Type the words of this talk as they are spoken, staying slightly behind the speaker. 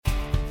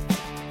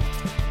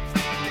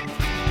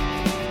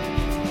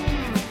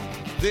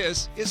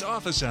This is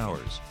Office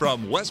Hours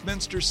from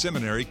Westminster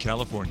Seminary,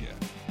 California.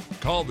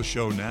 Call the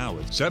show now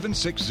at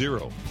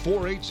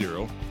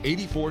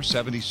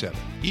 760-480-8477.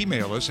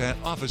 Email us at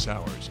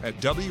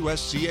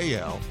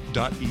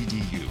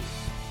officehours@wscal.edu.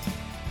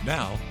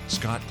 Now,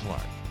 Scott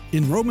Clark.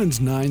 In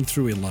Romans 9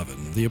 through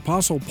 11, the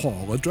Apostle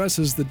Paul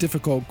addresses the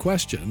difficult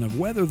question of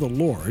whether the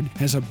Lord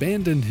has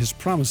abandoned his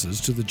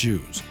promises to the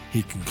Jews.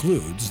 He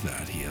concludes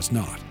that he has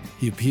not.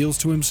 He appeals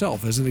to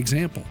himself as an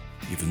example.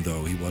 Even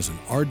though he was an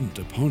ardent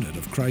opponent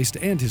of Christ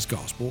and his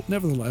gospel,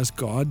 nevertheless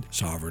God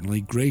sovereignly,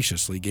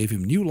 graciously gave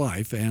him new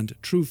life and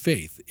true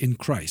faith in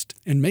Christ,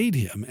 and made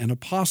him an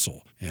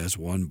apostle, as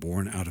one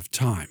born out of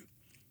time.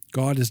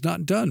 God is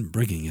not done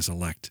bringing his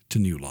elect to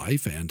new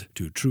life and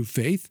to true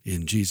faith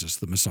in Jesus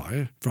the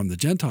Messiah from the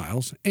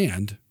Gentiles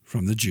and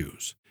from the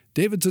Jews.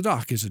 David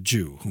Zadok is a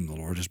Jew whom the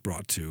Lord has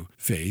brought to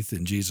faith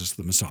in Jesus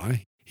the Messiah.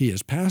 He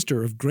is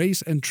pastor of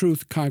Grace and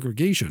Truth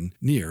Congregation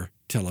near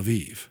Tel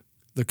Aviv.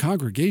 The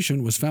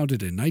congregation was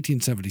founded in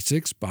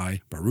 1976 by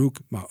Baruch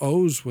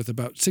Maoz with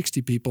about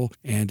 60 people,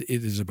 and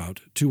it is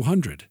about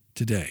 200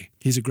 today.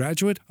 He's a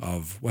graduate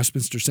of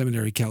Westminster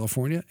Seminary,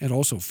 California, and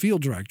also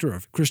field director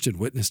of Christian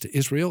Witness to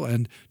Israel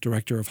and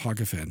director of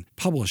Hagafen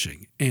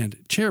Publishing, and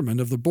chairman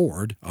of the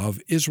board of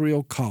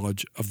Israel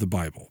College of the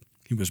Bible.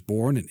 He was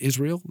born in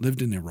Israel,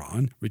 lived in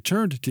Iran,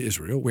 returned to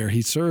Israel, where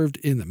he served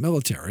in the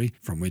military,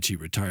 from which he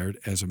retired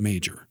as a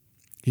major.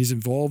 He's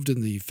involved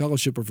in the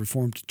Fellowship of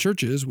Reformed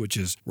Churches, which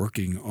is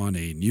working on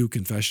a new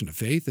confession of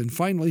faith. And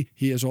finally,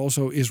 he is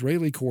also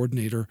Israeli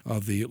coordinator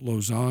of the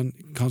Lausanne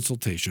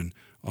Consultation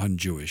on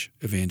Jewish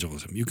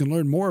Evangelism. You can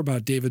learn more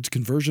about David's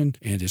conversion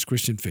and his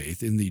Christian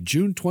faith in the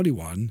June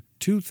 21,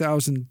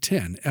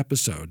 2010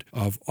 episode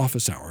of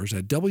Office Hours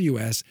at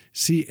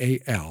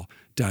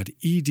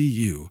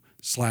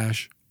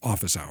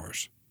wscal.edu/office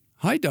hours.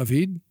 Hi,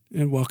 David,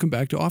 and welcome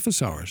back to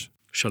Office Hours.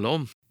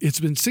 Shalom. It's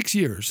been 6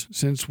 years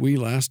since we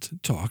last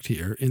talked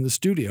here in the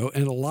studio,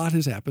 and a lot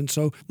has happened.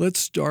 So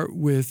let's start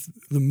with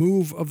the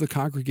move of the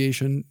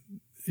congregation,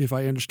 if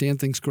I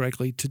understand things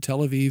correctly, to Tel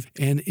Aviv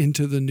and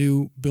into the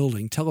new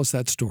building. Tell us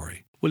that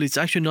story. Well, it's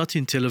actually not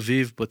in Tel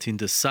Aviv, but in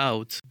the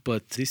south.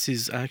 But this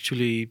is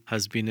actually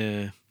has been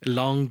a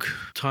long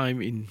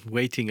time in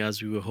waiting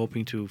as we were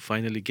hoping to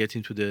finally get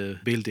into the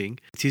building.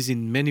 It is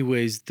in many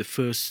ways the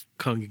first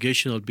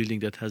congregational building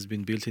that has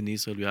been built in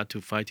Israel. We had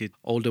to fight it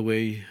all the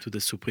way to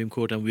the Supreme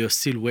Court, and we are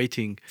still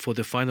waiting for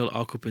the final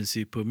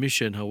occupancy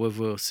permission.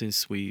 However,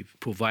 since we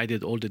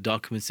provided all the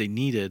documents they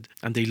needed,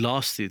 and they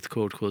lost it,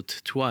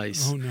 quote,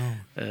 twice,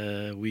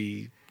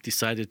 we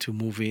decided to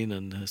move in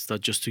and start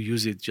just to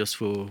use it just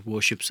for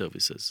worship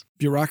services.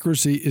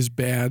 Bureaucracy is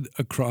bad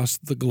across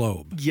the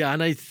globe. Yeah,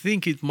 and I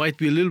think it might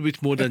be a little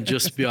bit more than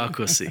just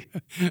bureaucracy.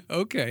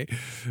 Okay.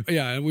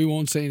 Yeah, and we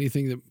won't say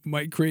anything that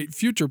might create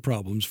future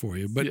problems for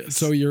you. But Yes.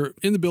 So you're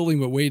in the building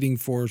but waiting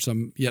for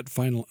some yet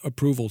final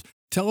approvals.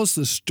 Tell us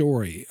the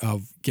story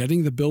of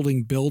getting the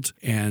building built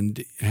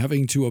and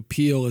having to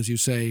appeal, as you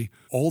say,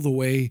 all the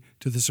way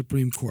to the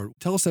Supreme Court.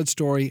 Tell us that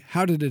story.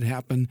 How did it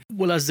happen?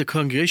 Well, as the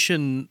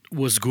congregation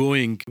was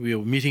growing, we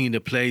were meeting in a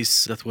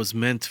place that was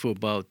meant for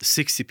about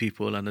 60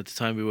 people, and at the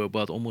time we were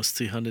about almost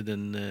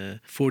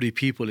 340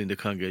 people in the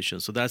congregation.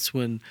 So that's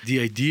when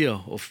the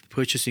idea of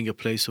purchasing a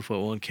place of our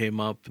own came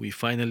up. We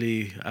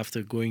finally,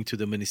 after going to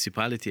the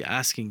municipality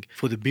asking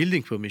for the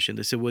building permission,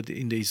 they said, well,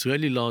 in the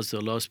Israeli laws, there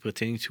are laws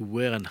pertaining to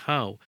where and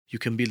how you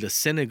can build a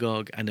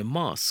synagogue and a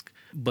mosque,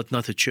 but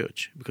not a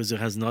church, because there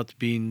has not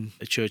been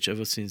a church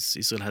ever since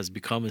Israel has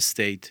become a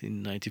state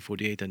in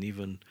 1948 and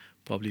even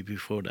probably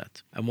before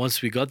that. And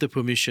once we got the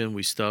permission,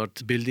 we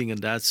start building,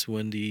 and that's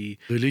when the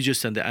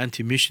religious and the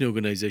anti-mission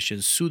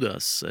organizations sued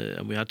us,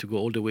 and we had to go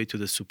all the way to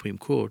the Supreme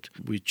Court,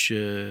 which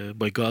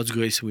by God's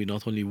grace we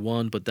not only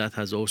won, but that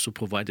has also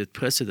provided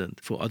precedent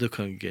for other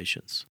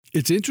congregations.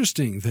 It's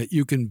interesting that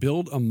you can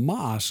build a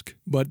mosque,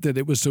 but that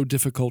it was so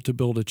difficult to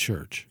build a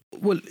church.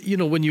 Well,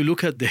 when you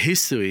look at the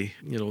history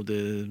of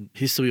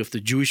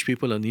the Jewish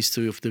people and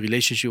history of the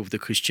relationship of the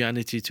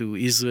Christianity to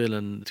Israel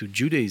and to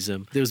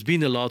Judaism, there's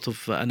been a lot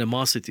of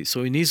animosity.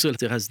 So in Israel,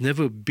 there has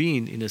never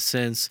been, in a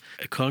sense,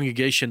 a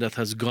congregation that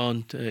has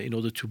gone in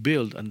order to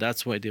build, and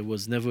that's why there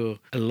was never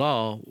a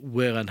law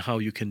where and how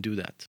you can do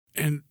that.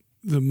 And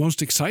the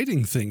most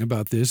exciting thing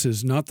about this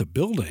is not the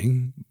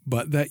building,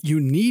 but that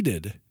you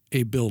needed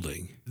a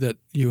building, that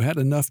you had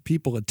enough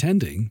people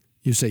attending.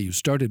 You say you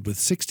started with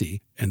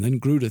 60 and then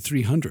grew to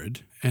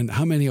 300. And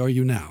how many are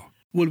you now?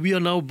 Well, we are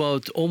now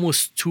about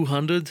almost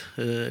 200,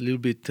 a little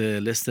bit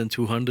less than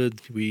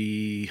 200.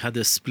 We had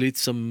a split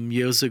some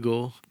years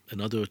ago,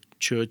 another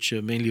church,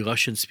 mainly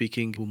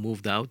Russian-speaking, who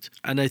moved out.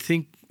 And I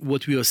think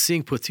what we are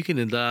seeing,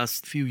 particularly in the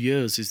last few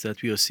years, is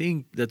that we are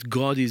seeing that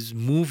God is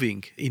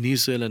moving in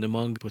Israel and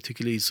among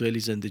particularly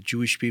Israelis and the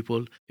Jewish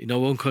people. In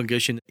our own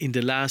congregation, in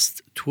the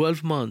last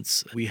 12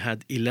 months, we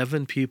had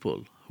 11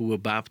 people who were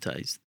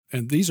baptized.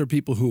 And these are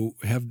people who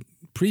have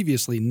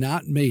previously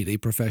not made a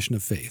profession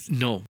of faith.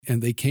 No.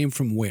 And they came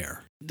from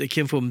where? They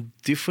came from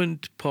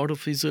different part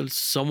of Israel.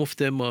 Some of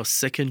them are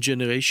second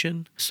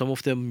generation. Some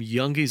of them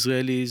young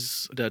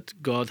Israelis that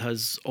God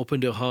has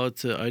opened their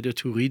heart either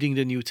to reading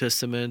the New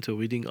Testament or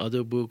reading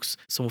other books.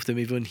 Some of them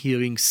even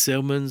hearing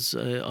sermons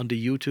on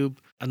the YouTube.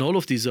 And all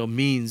of these are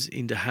means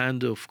in the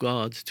hand of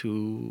God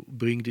to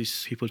bring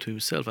these people to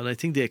himself. And I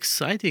think the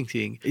exciting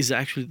thing is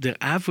actually their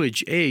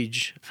average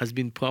age has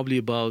been probably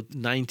about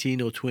 19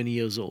 or 20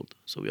 years old.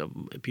 So we have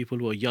people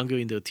who are younger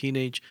in their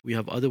teenage. We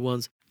have other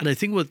ones. And I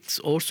think what's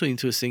also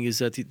interesting is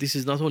that this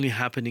is not only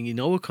happening in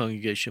our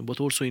congregation, but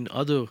also in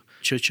other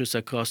churches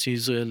across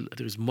Israel.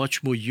 There is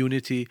much more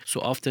unity. So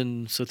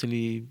often,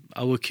 certainly,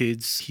 our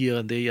kids here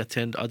and they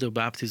attend other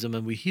baptism,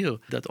 and we hear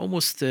that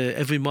almost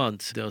every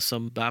month there are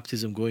some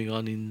baptism going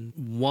on in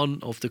one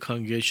of the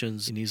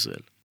congregations in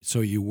Israel.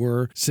 So you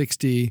were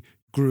 60,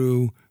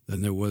 grew,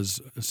 then there was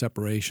a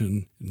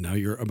separation. Now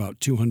you're about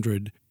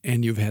 200,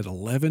 and you've had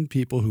 11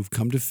 people who've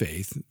come to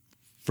faith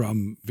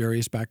from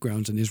various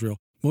backgrounds in Israel.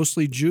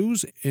 Mostly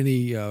Jews,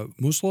 any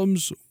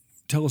Muslims?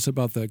 Tell us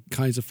about the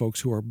kinds of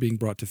folks who are being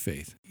brought to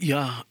faith.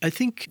 Yeah, I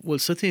think, well,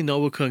 certainly in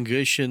our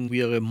congregation,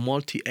 we are a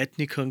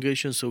multi-ethnic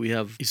congregation. So we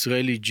have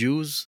Israeli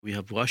Jews, we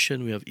have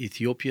Russian, we have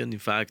Ethiopian. In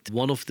fact,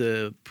 one of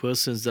the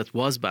persons that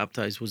was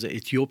baptized was an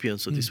Ethiopian.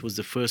 So this was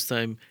the first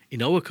time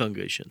in our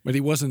congregation. But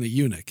he wasn't a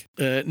eunuch.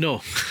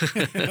 No.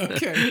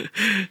 Okay.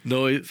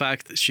 No, in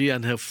fact, she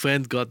and her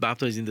friend got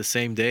baptized in the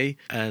same day.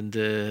 And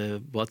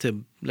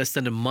less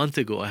than a month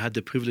ago, I had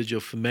the privilege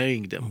of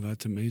marrying them. Oh,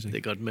 that's amazing.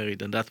 They got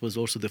married. And that was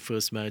also the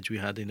first marriage we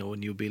had in our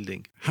new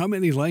building. How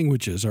many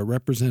languages are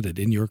represented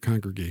in your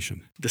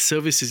congregation? The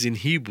service is in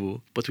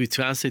Hebrew, but we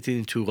translate it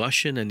into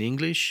Russian and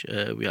English.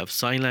 We have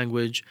sign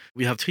language.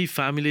 We have 3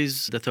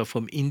 families that are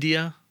from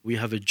India. We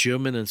have a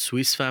German and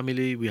Swiss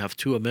family. We have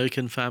 2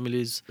 American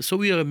families. So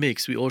we are a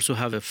mix. We also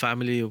have a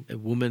family, a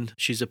woman.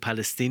 She's a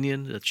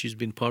Palestinian, that she's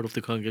been part of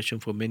the congregation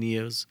for many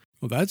years.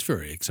 Well, that's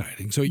very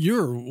exciting. So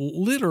you're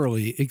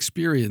literally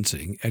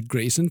experiencing at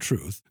Grace and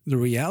Truth the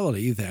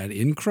reality that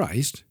in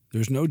Christ,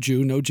 there's no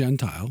Jew, no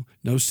Gentile,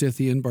 no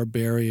Scythian,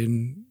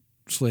 barbarian,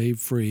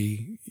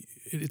 slave-free.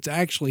 It's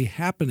actually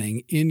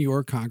happening in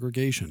your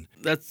congregation.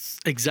 That's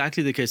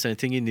exactly the case. I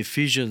think in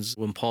Ephesians,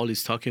 when Paul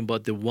is talking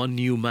about the one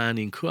new man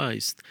in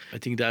Christ, I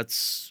think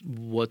that's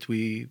what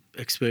we're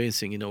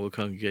experiencing in our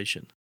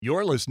congregation.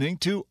 You're listening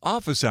to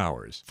Office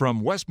Hours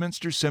from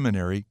Westminster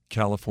Seminary,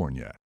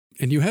 California.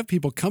 And you have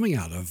people coming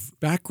out of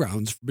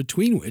backgrounds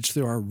between which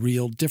there are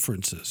real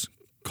differences.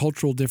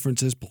 Cultural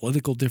differences,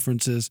 political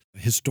differences,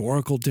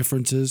 historical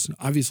differences.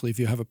 Obviously, if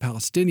you have a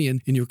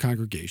Palestinian in your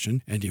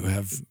congregation and you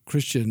have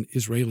Christian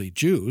Israeli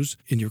Jews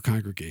in your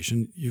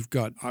congregation, you've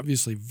got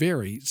obviously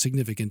very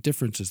significant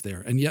differences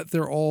there. And yet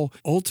they're all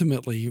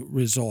ultimately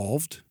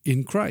resolved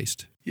in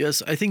Christ.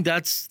 Yes, I think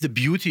that's the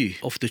beauty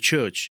of the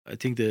church. I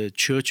think the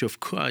Church of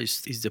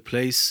Christ is the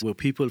place where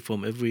people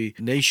from every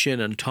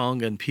nation and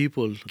tongue and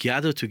people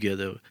gather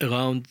together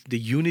around the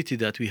unity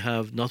that we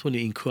have, not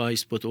only in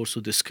Christ, but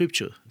also the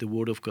Scripture, the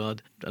Word of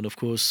God. And of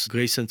course,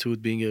 Grace and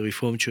Truth being a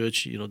Reformed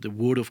church, the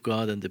Word of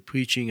God and the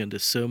preaching and the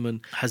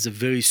sermon has a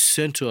very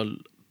central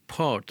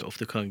part of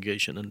the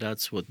congregation, and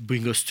that's what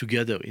brings us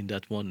together in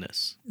that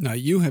oneness. Now,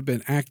 you have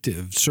been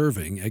active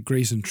serving at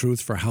Grace and Truth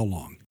for how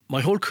long? My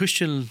whole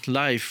Christian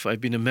life,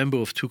 I've been a member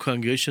of 2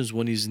 congregations.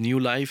 One is New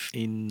Life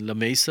in La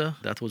Mesa.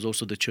 That was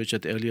also the church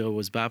that earlier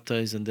was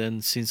baptized. And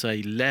then since I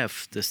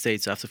left the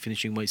States after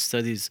finishing my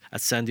studies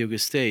at San Diego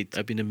State,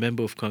 I've been a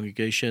member of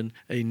congregation.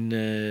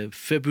 In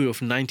February of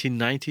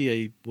 1990,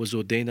 I was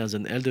ordained as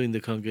an elder in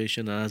the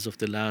congregation. And as of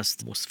the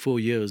last almost 4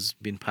 years,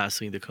 been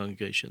pastoring the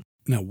congregation.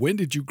 Now, when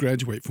did you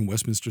graduate from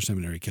Westminster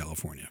Seminary,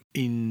 California?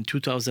 In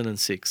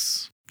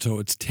 2006. So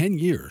it's 10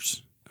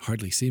 years.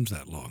 Hardly seems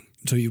that long.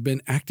 So you've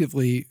been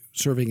actively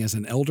serving as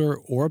an elder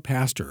or a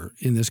pastor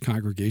in this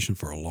congregation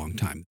for a long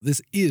time.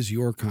 This is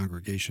your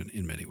congregation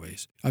in many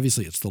ways.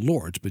 Obviously, it's the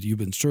Lord's, but you've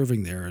been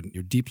serving there and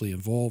you're deeply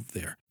involved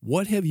there.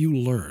 What have you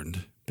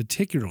learned,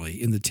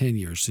 particularly in the 10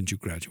 years since you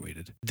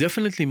graduated?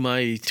 Definitely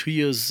my 3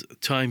 years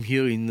time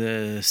here in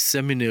the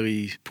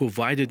seminary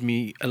provided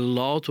me a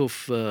lot of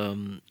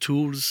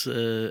tools,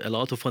 a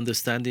lot of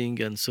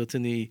understanding, and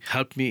certainly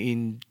helped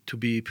me to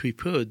be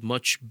prepared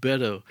much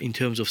better in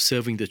terms of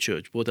serving the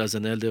church, both as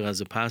an elder, as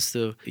a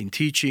pastor, in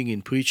teaching,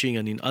 in preaching,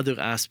 and in other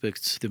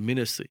aspects of the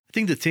ministry. I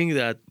think the thing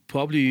that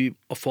probably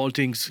of all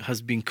things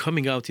has been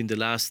coming out in the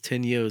last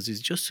 10 years is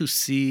just to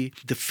see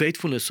the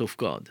faithfulness of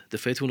God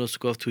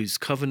to His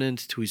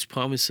covenant, to His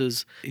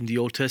promises in the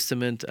Old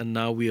Testament, and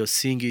now we are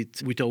seeing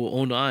it with our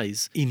own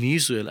eyes in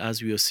Israel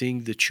as we are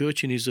seeing the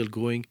church in Israel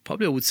growing.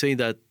 Probably I would say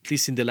that at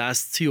least in the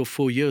last 3 or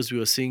 4 years, we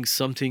are seeing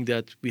something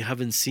that we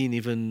haven't seen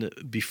even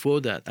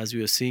before that, as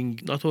we are seeing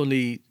not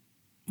only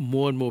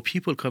more and more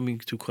people coming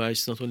to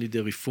Christ, not only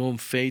the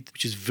Reformed faith,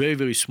 which is very,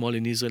 very small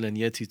in Israel, and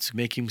yet it's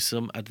making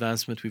some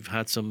advancement. We've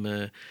had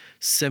some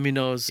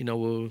seminars in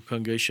our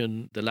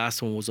congregation. The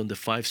last one was on the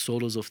 5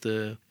 solas of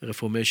the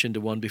Reformation.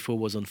 The one before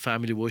was on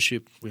family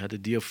worship. We had a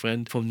dear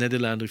friend from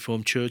Netherlands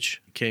Reformed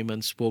Church came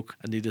and spoke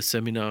and did a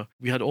seminar.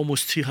 We had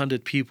almost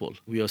 300 people.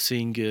 We are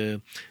seeing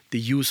the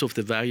use of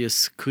the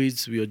various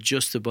creeds. We are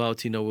just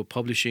about in our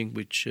publishing,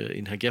 which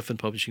in Hagefen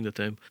Publishing that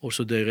I'm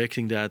also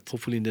directing that.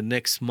 Hopefully in the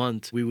next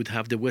month, we would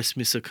have the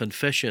Westminster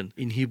Confession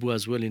in Hebrew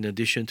as well, in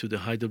addition to the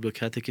Heidelberg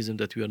Catechism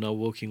that we are now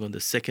working on the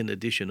second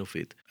edition of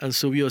it. And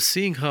so we are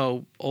seeing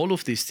how all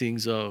of these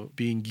things are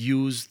being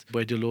used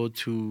by the Lord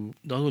to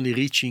not only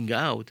reaching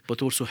out,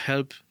 but also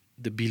help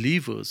the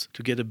believers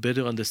to get a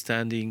better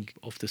understanding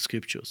of the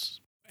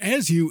scriptures.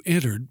 As you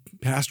entered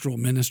pastoral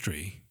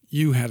ministry,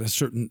 you had a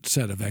certain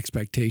set of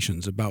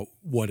expectations about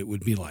what it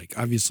would be like.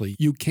 Obviously,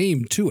 you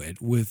came to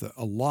it with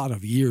a lot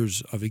of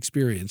years of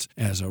experience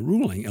as a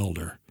ruling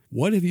elder.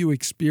 What have you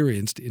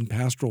experienced in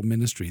pastoral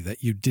ministry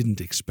that you didn't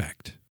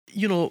expect?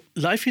 You know,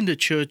 life in the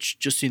church,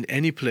 just in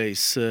any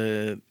place,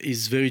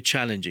 is very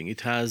challenging.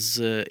 It has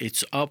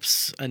its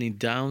ups and its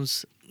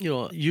downs. You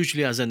know,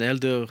 usually as an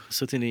elder,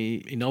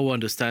 certainly in our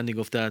understanding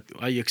of that,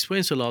 I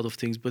experience a lot of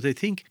things. But I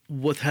think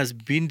what has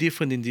been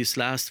different in this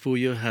last 4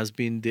 years has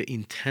been the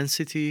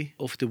intensity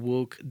of the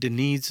work, the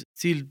needs.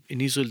 Still, in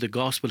Israel, the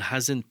gospel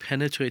hasn't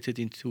penetrated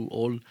into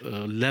all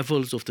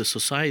levels of the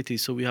society.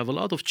 So we have a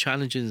lot of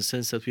challenges in the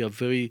sense that we have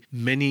very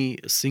many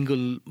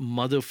single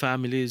mother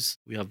families.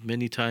 We have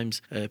many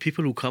times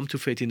people who come to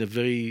faith in a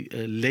very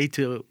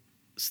later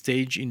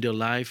stage in their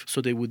life, so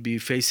they would be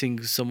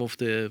facing some of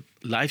the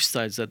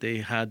lifestyles that they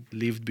had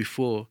lived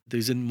before. There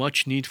isn't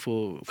much need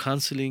for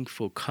counseling,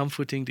 for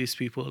comforting these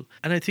people.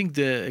 And I think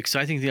the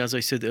exciting thing, as I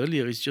said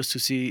earlier, is just to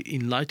see,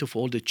 in light of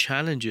all the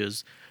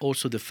challenges,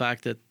 also the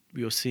fact that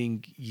we are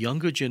seeing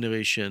younger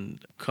generation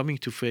coming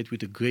to faith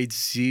with a great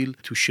zeal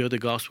to share the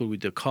gospel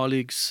with their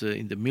colleagues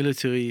in the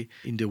military,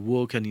 in their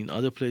work, and in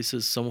other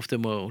places. Some of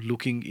them are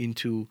looking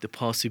into the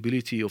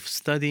possibility of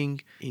studying,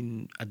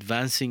 in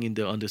advancing in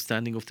their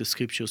understanding of the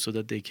scriptures so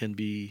that they can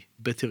be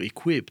better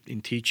equipped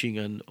in teaching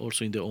and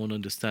also in their own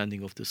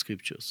understanding of the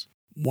scriptures.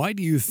 Why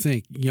do you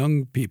think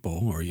young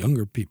people or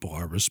younger people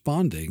are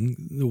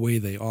responding the way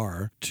they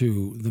are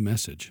to the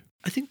message?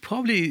 I think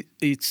probably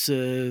it's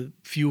a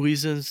few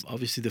reasons.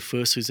 Obviously, the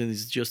first reason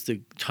is just the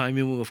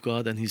timing of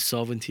God and His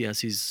sovereignty as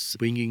He's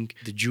bringing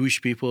the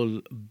Jewish people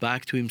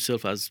back to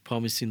Himself as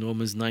promised in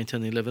Romans 9,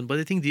 10, 11. But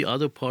I think the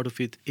other part of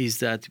it is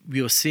that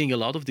we are seeing a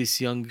lot of these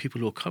young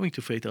people who are coming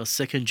to faith are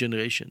second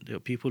generation. They are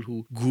people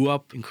who grew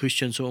up in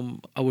Christian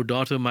home. Our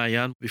daughter,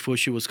 Marianne, before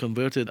she was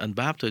converted and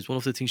baptized, one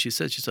of the things she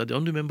said, I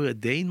don't remember a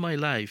day in my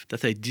life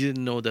that I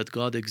didn't know that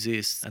God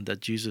exists and that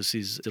Jesus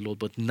is the Lord.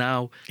 But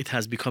now it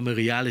has become a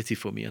reality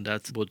for me. And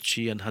that's what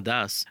she and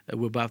Hadass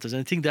were baptized. And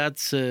I think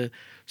that's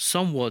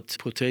somewhat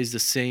portrays the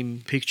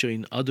same picture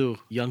in other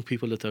young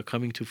people that are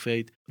coming to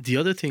faith. The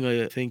other thing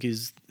I think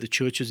is the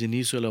churches in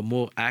Israel are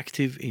more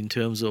active in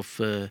terms of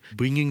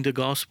bringing the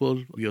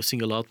gospel. We are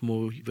seeing a lot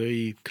more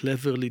very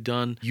cleverly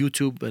done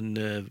YouTube and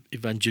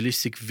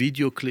evangelistic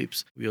video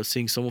clips. We are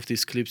seeing some of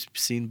these clips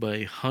seen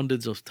by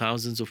hundreds of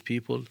thousands of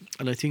people.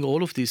 And I think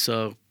all of these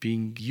are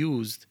being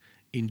used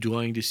in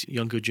drawing this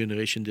younger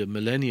generation, the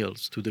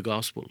millennials, to the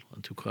gospel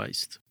and to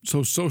Christ.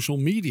 So social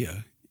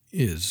media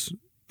is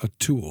a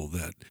tool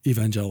that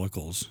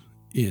evangelicals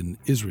in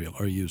Israel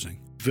are using.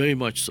 Very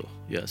much so,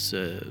 yes.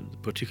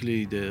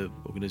 Particularly the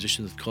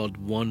organization that's called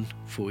One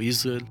for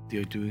Israel.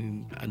 They're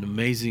doing an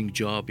amazing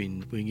job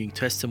in bringing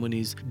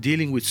testimonies,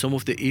 dealing with some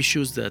of the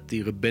issues that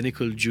the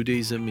rabbinical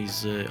Judaism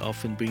is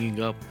often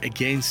bringing up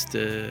against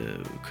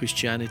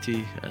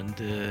Christianity. And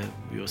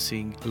we are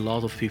seeing a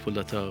lot of people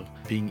that are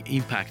being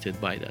impacted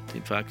by that.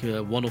 In fact,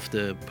 one of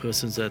the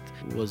persons that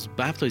was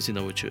baptized in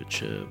our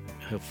church,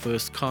 her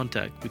first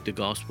contact with the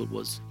gospel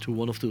was through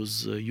one of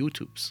those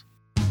YouTubes.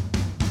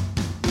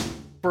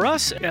 For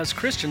us as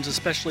Christians,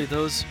 especially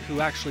those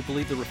who actually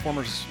believe the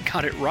Reformers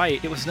got it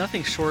right, it was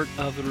nothing short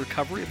of the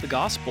recovery of the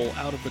gospel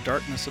out of the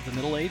darkness of the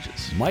Middle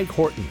Ages. Mike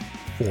Horton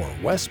for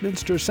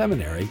Westminster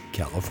Seminary,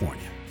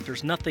 California.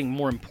 There's nothing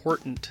more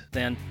important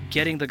than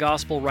getting the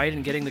gospel right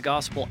and getting the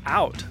gospel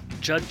out.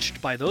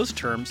 Judged by those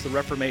terms, the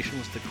Reformation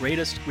was the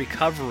greatest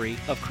recovery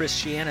of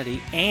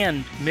Christianity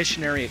and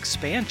missionary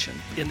expansion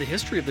in the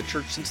history of the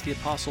church since the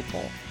Apostle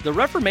Paul. The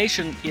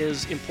Reformation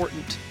is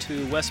important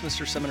to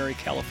Westminster Seminary,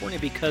 California,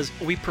 because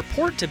we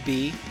purport to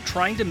be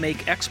trying to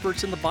make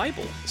experts in the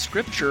Bible.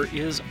 Scripture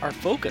is our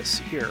focus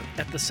here.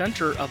 At the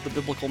center of the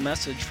biblical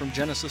message from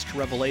Genesis to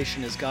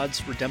Revelation is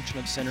God's redemption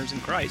of sinners in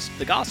Christ,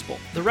 the gospel.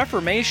 The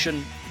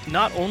Reformation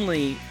not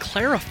only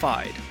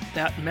clarified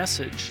that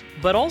message,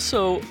 but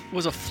also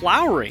was a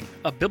flowering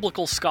of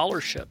biblical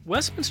scholarship.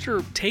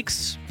 Westminster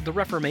takes the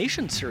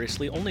Reformation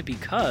seriously only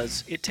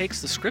because it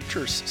takes the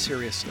Scriptures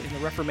seriously. And the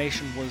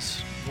Reformation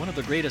was one of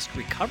the greatest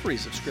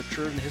recoveries of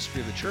Scripture in the history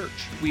of the church.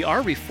 We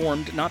are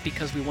Reformed not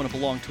because we want to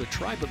belong to a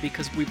tribe, but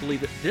because we believe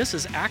that this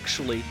is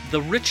actually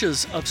the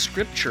riches of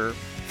Scripture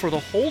for the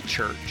whole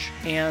church,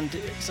 and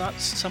it's not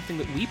something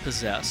that we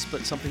possess,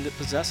 but something that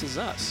possesses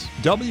us.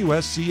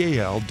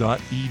 WSCAL.edu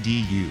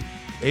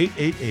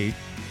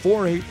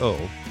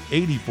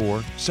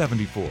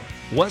 888-480-8474.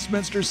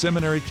 Westminster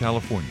Seminary,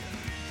 California.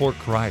 For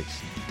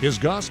Christ, His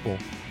gospel,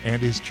 and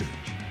His church.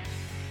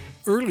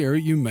 Earlier,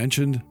 you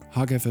mentioned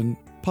HaGeffen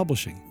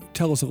Publishing.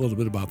 Tell us a little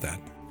bit about that.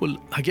 Well,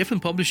 HaGeffen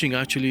Publishing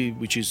actually,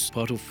 which is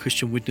part of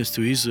Christian Witness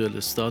to Israel,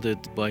 is started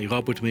by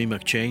Robert May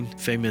McCheyne,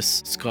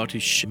 famous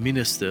Scottish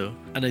minister.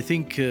 And I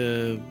think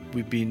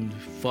we've been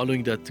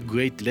following that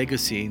great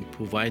legacy in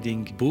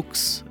providing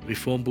books,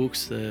 reform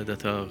books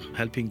that are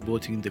helping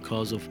both in the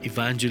cause of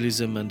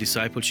evangelism and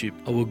discipleship.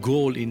 Our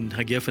goal in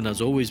HaGeffen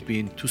has always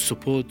been to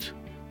support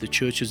the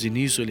churches in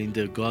Israel in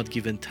their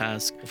God-given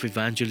task of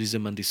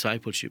evangelism and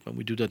discipleship. And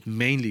we do that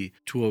mainly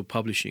through our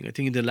publishing. I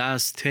think in the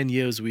last 10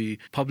 years, we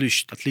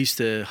published at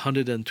least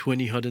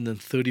 120,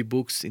 130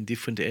 books in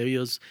different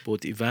areas,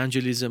 both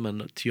evangelism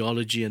and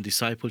theology and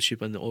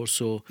discipleship, and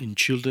also in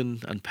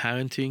children and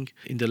parenting.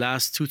 In the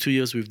last 2-3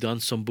 years, we've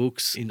done some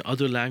books in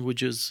other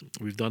languages.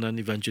 We've done an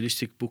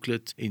evangelistic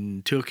booklet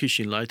in Turkish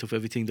in light of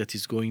everything that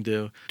is going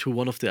there, to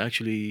one of the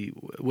actually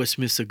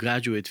Westminster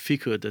graduate,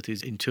 Fikr, that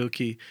is in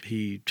Turkey.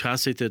 He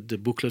translated the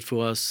booklet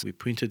for us. We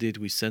printed it.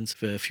 We sent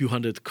a few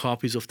hundred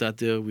copies of that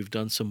there. We've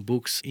done some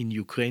books in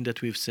Ukraine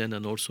that we've sent,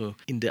 and also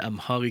in the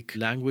Amharic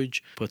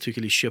language,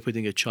 particularly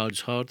Shepherding a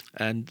Child's Heart.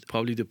 And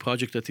probably the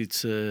project that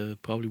it's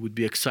probably would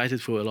be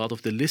excited for a lot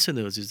of the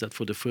listeners is that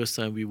for the first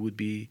time we would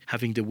be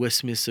having the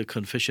Westminster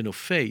Confession of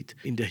Faith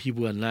in the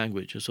Hebrew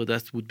language. So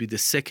that would be the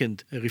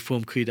second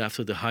Reform Creed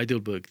after the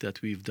Heidelberg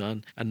that we've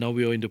done. And now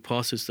we are in the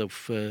process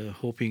of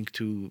hoping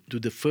to do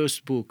the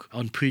first book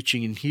on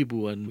preaching in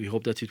Hebrew, and we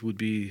hope that it would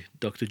be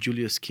Dr.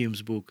 Julius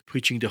Kim's book,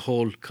 Preaching the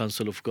Whole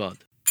Counsel of God.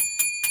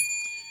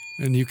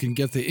 And you can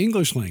get the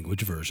English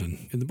language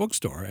version in the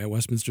bookstore at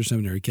Westminster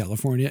Seminary,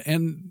 California.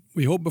 And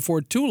we hope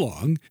before too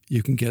long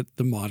you can get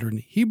the modern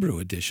Hebrew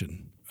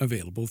edition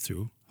available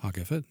through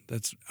HaGeffen.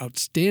 That's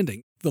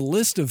outstanding. The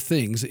list of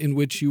things in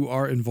which you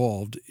are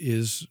involved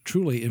is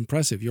truly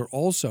impressive. You're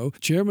also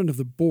chairman of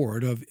the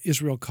board of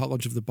Israel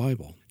College of the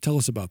Bible. Tell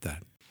us about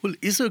that. Well,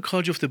 Israel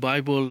College of the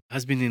Bible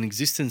has been in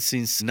existence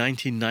since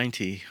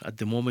 1990. At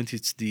the moment,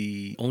 it's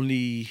the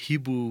only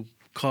Hebrew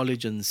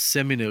college and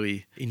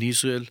seminary in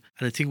Israel.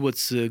 And I think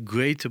what's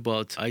great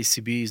about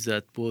ICB is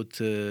that both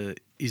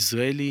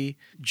Israeli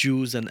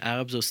Jews and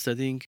Arabs are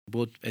studying.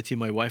 Both Etty,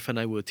 my wife, and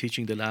I were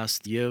teaching the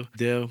last year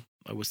there.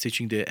 I was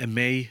teaching the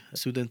MA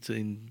student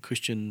in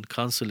Christian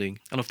counseling.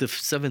 And of the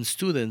 7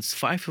 students,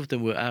 5 of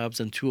them were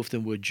Arabs and 2 of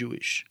them were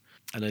Jewish.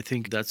 And I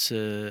think that's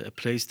a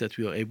place that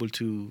we are able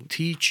to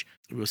teach.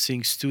 We're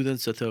seeing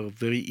students that are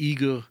very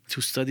eager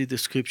to study the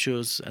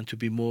scriptures and to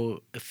be more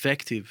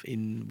effective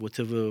in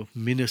whatever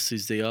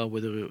ministries they are,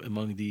 whether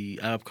among the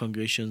Arab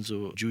congregations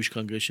or Jewish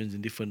congregations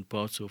in different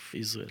parts of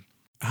Israel.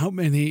 How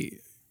many,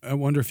 I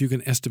wonder if you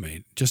can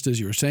estimate, just as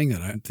you were saying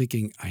that, I'm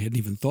thinking, I hadn't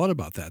even thought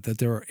about that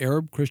there are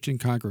Arab Christian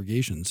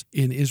congregations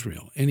in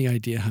Israel. Any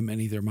idea how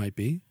many there might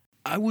be?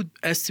 I would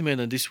estimate,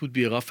 and this would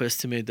be a rough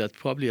estimate, that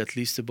probably at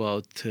least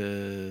about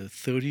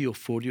 30 or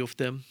 40 of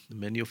them.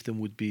 Many of them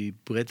would be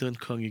brethren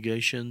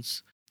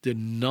congregations. The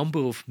number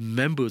of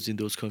members in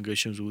those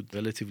congregations would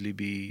relatively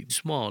be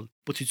small,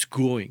 but it's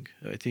growing.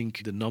 I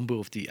think the number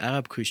of the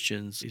Arab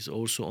Christians is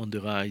also on the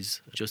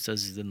rise, just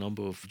as is the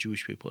number of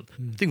Jewish people.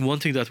 I think one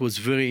thing that was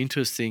very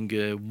interesting,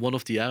 one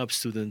of the Arab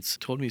students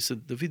told me, he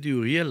said, David, do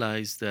you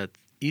realize that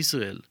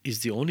Israel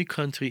is the only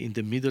country in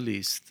the Middle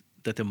East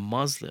that a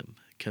Muslim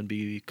can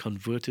be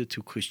converted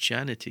to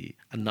Christianity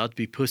and not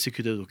be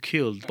persecuted or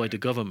killed by the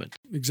government?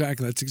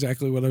 Exactly. That's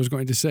exactly what I was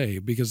going to say,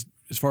 because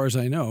as far as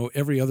I know,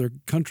 every other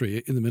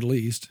country in the Middle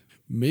East,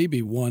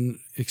 maybe one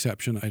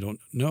exception, I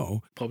don't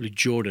know. Probably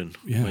Jordan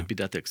might be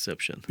that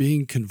exception.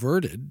 Being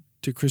converted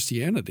to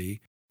Christianity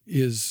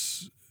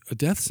is a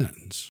death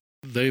sentence.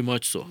 Very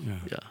much so,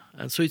 yeah.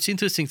 And so it's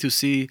interesting to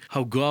see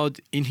how God,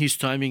 in His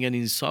timing and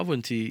in His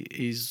sovereignty,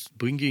 is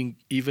bringing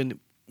even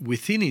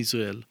within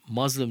Israel,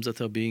 Muslims that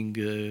are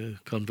being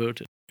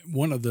converted.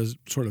 One of the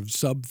sort of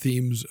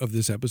sub-themes of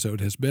this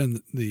episode has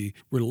been the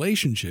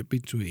relationship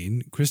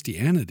between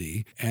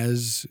Christianity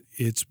as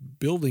it's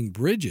building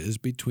bridges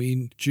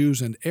between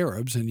Jews and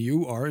Arabs, and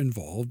you are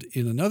involved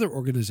in another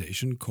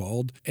organization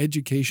called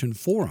Education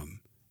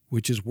Forum,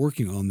 which is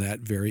working on that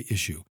very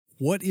issue.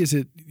 What is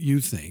it you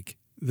think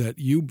that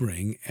you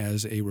bring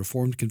as a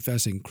Reformed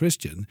confessing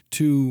Christian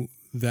to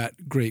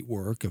that great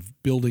work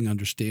of building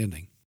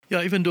understanding?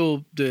 Yeah, even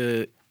though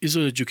the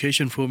Israel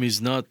Education Forum is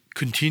not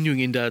continuing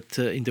in that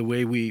in the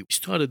way we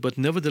started, but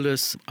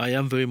nevertheless, I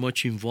am very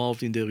much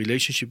involved in the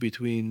relationship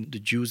between the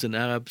Jews and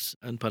Arabs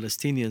and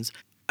Palestinians.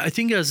 I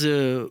think as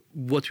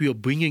what we are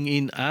bringing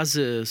in as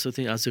a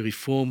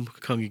Reform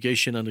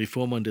congregation and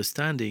Reform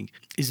understanding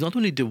is not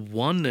only the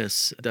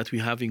oneness that we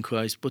have in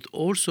Christ, but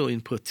also in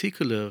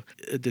particular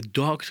the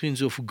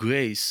doctrines of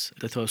grace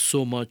that are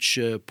so much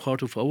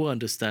part of our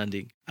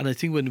understanding. And I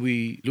think when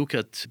we look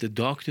at the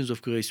doctrines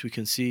of grace, we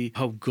can see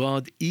how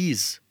God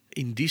is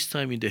in this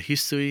time in the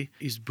history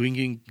is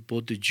bringing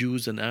both the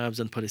Jews and Arabs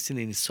and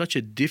Palestinians in such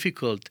a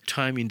difficult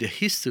time in the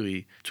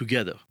history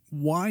together.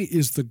 Why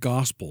is the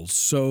gospel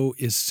so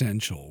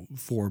essential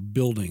for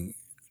building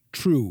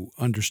true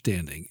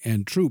understanding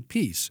and true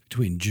peace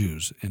between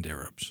Jews and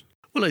Arabs?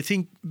 Well, I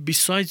think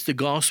besides the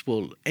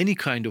gospel, any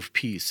kind of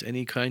peace,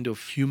 any kind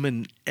of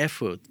human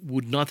effort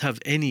would not have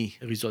any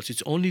results.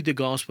 It's only the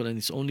gospel and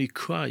it's only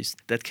Christ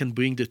that can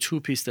bring the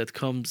true peace that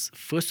comes,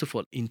 first of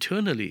all,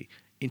 internally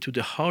into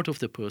the heart of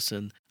the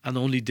person, and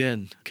only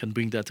then can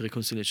bring that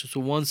reconciliation. So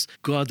once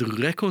God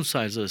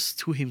reconciles us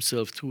to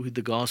himself through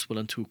the gospel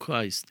and through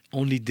Christ,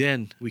 only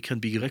then we can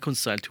be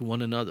reconciled to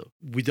one another.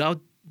 Without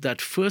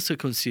that first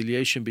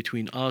reconciliation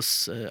between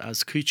us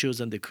as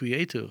creatures and the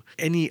Creator,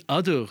 any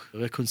other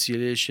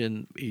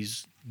reconciliation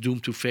is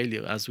doomed to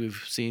failure, as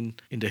we've seen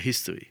in the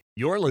history.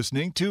 You're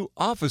listening to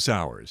Office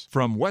Hours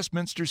from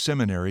Westminster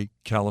Seminary,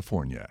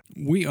 California.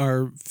 We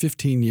are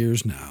 15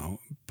 years now,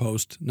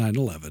 post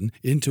 9/11,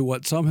 into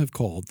what some have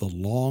called the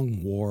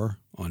long war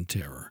on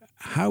terror.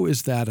 How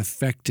is that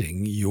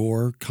affecting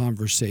your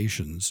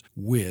conversations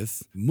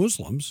with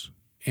Muslims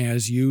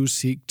as you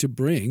seek to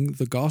bring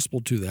the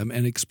gospel to them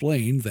and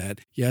explain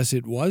that, yes,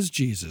 it was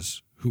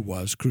Jesus who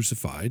was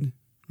crucified,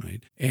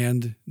 right?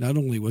 And not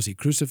only was he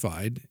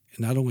crucified,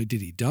 not only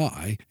did he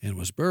die and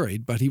was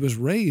buried, but he was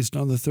raised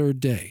on the third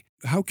day.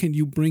 How can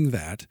you bring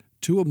that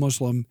to a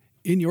Muslim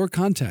in your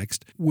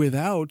context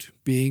without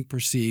being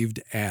perceived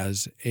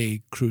as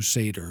a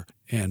crusader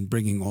and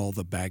bringing all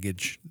the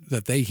baggage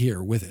that they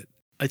hear with it?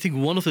 I think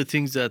one of the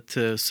things that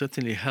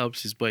certainly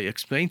helps is by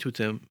explaining to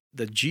them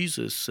that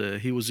Jesus,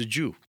 he was a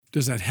Jew.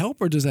 Does that help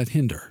or does that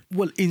hinder?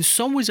 Well, in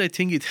some ways, I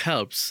think it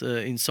helps.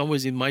 In some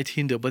ways, it might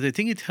hinder. But I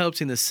think it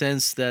helps in a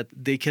sense that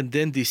they can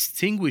then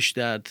distinguish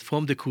that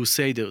from the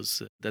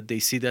Crusaders, that they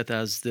see that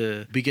as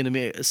the big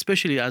enemy,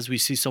 especially as we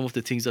see some of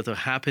the things that are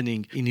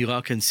happening in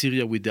Iraq and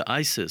Syria with the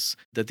ISIS,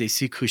 that they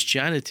see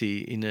Christianity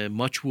in a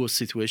much worse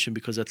situation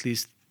because at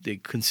least they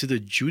consider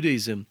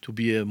Judaism to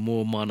be a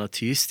more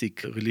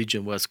monotheistic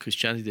religion, whereas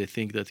Christianity, they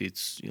think that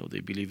it's, they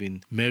believe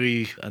in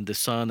Mary and the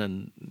Son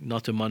and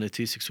not a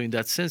monotheistic. So in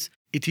that sense,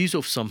 it is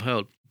of some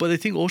help. But I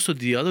think also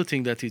the other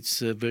thing that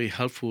it's very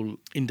helpful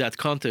in that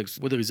context,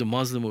 whether it's a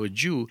Muslim or a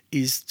Jew,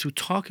 is to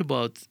talk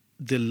about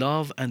the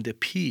love and the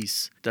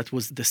peace that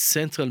was the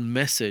central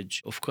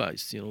message of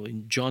Christ.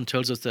 John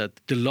tells us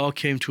that the law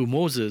came through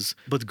Moses,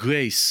 but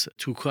grace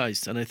through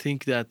Christ. And I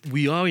think that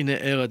we are in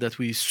an era that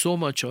we so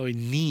much are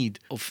in need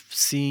of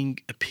seeing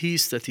a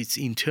peace that is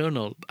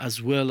internal,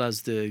 as well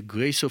as the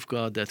grace of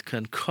God that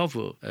can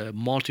cover a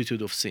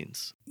multitude of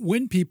sins.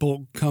 When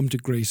people come to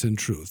Grace and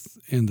Truth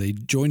and they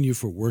join you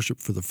for worship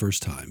for the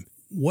first time,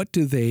 what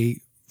do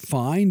they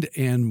find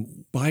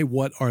and by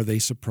what are they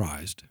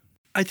surprised?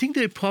 I think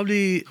they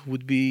probably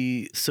would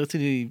be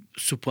certainly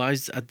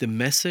surprised at the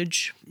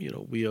message.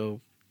 We are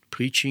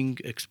preaching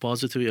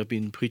expository. I've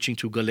been preaching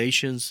to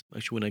Galatians.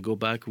 Actually, when I go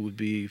back, we would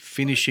be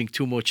finishing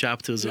 2 more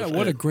chapters. Yeah,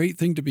 what a great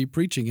thing to be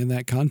preaching in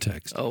that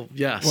context. Oh,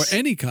 yes. Or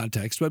any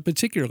context, but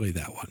particularly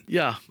that one.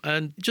 Yeah,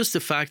 and just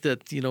the fact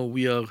that,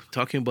 we are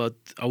talking about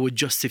our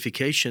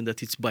justification,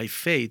 that it's by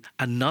faith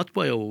and not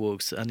by our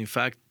works. And in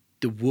fact,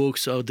 the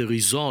works are the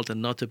result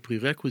and not a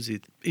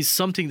prerequisite, is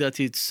something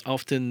that it's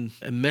often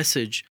a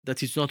message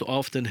that is not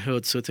often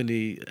heard,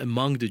 certainly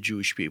among the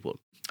Jewish people.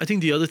 I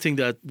think the other thing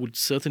that would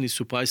certainly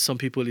surprise some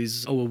people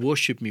is our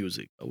worship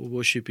music. Our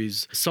worship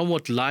is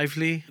somewhat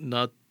lively,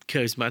 not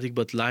charismatic,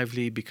 but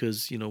lively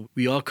because,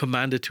 we are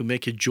commanded to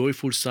make a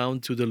joyful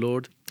sound to the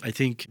Lord. I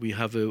think we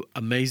have an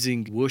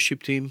amazing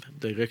worship team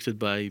directed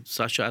by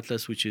Sasha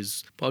Atlas, which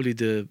is probably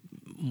the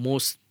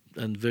most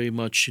and very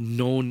much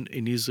known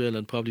in Israel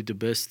and probably the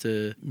best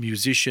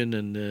musician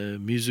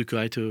and music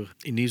writer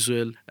in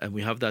Israel. And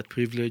we have that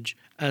privilege.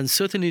 And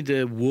certainly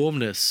the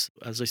warmness.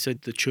 As I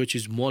said, the church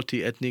is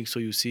multi-ethnic, so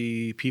you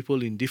see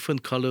people in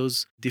different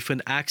colors,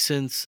 different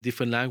accents,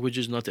 different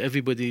languages. Not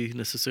everybody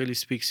necessarily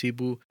speaks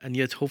Hebrew. And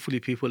yet, hopefully,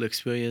 people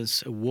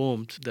experience a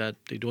warmth that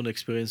they don't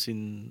experience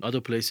in other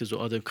places or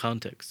other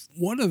contexts.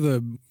 One of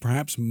the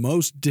perhaps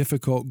most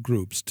difficult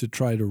groups to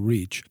try to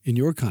reach in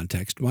your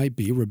context might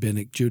be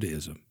Rabbinic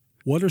Judaism.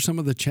 What are some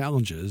of the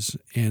challenges,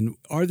 and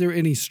are there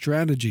any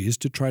strategies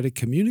to try to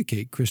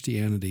communicate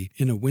Christianity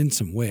in a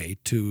winsome way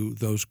to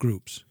those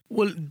groups?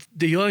 Well,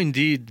 they are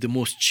indeed the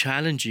most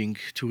challenging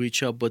to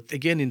reach out. But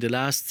again, in the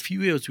last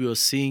few years, we are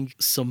seeing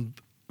some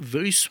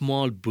very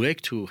small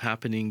breakthrough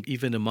happening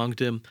even among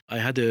them. I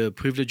had the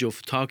privilege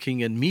of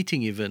talking and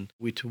meeting even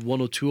with 1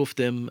 or 2 of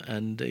them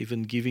and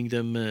even giving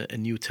them a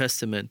New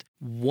Testament.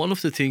 One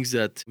of the things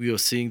that we are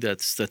seeing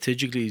that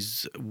strategically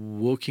is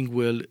working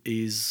well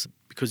is,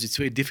 because it's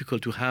very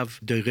difficult to have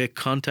direct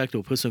contact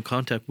or personal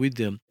contact with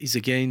them, is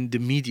again the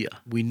media.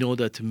 We know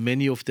that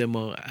many of them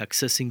are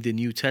accessing the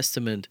New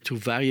Testament to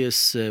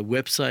various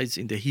websites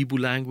in the Hebrew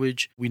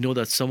language. We know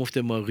that some of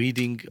them are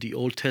reading the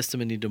Old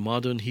Testament in the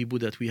modern Hebrew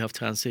that we have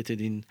translated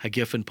in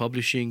Hagefen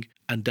Publishing,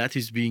 and that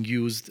is being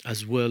used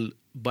as well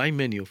by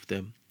many of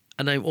them.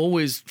 And I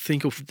always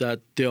think of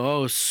that there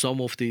are some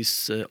of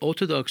these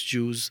Orthodox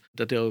Jews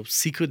that are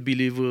secret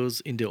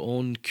believers in their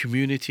own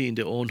community, in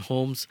their own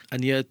homes,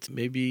 and yet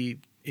maybe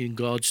in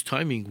God's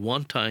timing,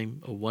 one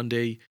time or one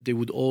day, they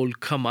would all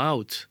come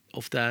out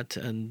of that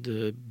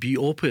and be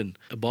open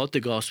about the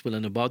gospel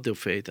and about their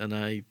faith. And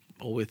I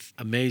always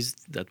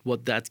amazed that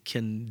what that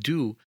can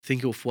do.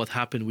 Think of what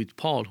happened with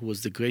Paul, who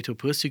was the greater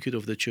persecutor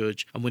of the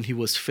church. And when he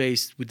was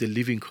faced with the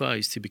living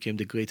Christ, he became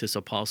the greatest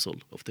apostle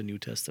of the New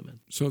Testament.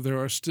 So there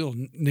are still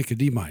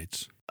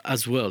Nicodemites.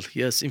 As well,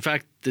 yes. In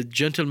fact, the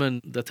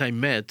gentleman that I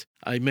met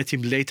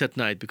him late at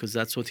night because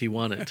that's what he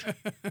wanted.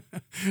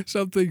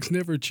 Some things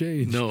never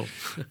change. No.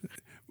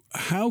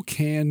 How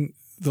can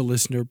the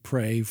listener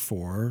pray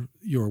for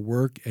your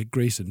work at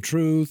Grace and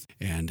Truth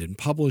and in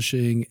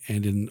publishing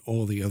and in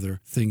all the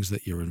other things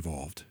that you're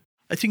involved?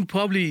 I think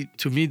probably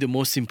to me the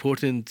most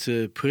important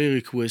prayer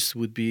request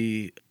would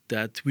be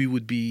that we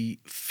would be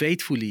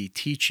faithfully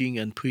teaching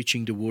and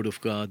preaching the Word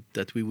of God,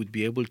 that we would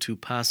be able to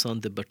pass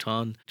on the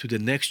baton to the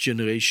next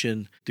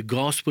generation, the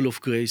gospel of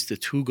grace, the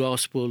true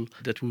gospel,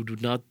 that we would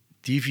not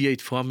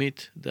deviate from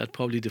it. That's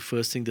probably the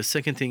first thing. The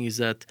second thing is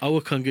that our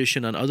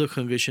congregation and other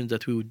congregations,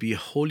 that we would be a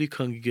holy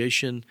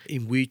congregation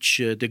in which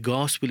the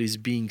gospel is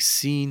being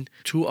seen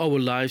through our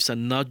lives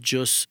and not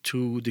just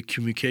through the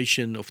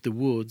communication of the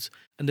words.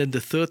 And then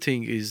the third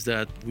thing is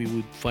that we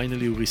would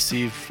finally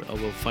receive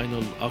our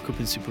final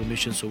occupancy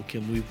permission so we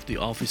can move the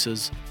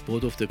offices,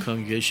 both of the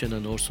congregation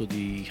and also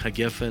the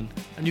Hagefen.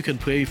 And you can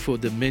pray for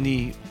the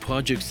many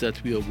projects that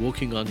we are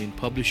working on in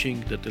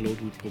publishing, that the Lord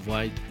would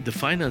provide the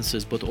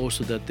finances, but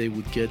also that they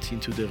would get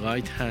into the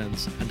right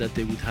hands and that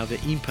they would have an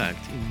impact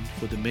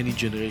for the many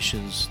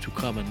generations to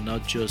come and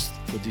not just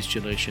for this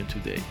generation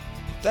today.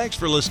 Thanks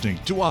for listening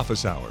to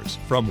Office Hours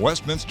from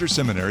Westminster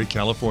Seminary,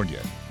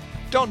 California.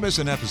 Don't miss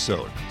an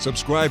episode.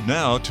 Subscribe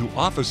now to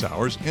Office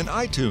Hours in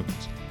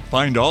iTunes.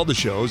 Find all the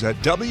shows at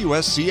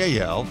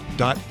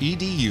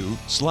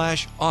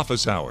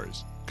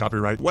wscal.edu/officehours.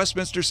 Copyright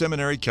Westminster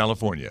Seminary,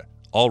 California.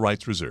 All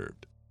rights reserved.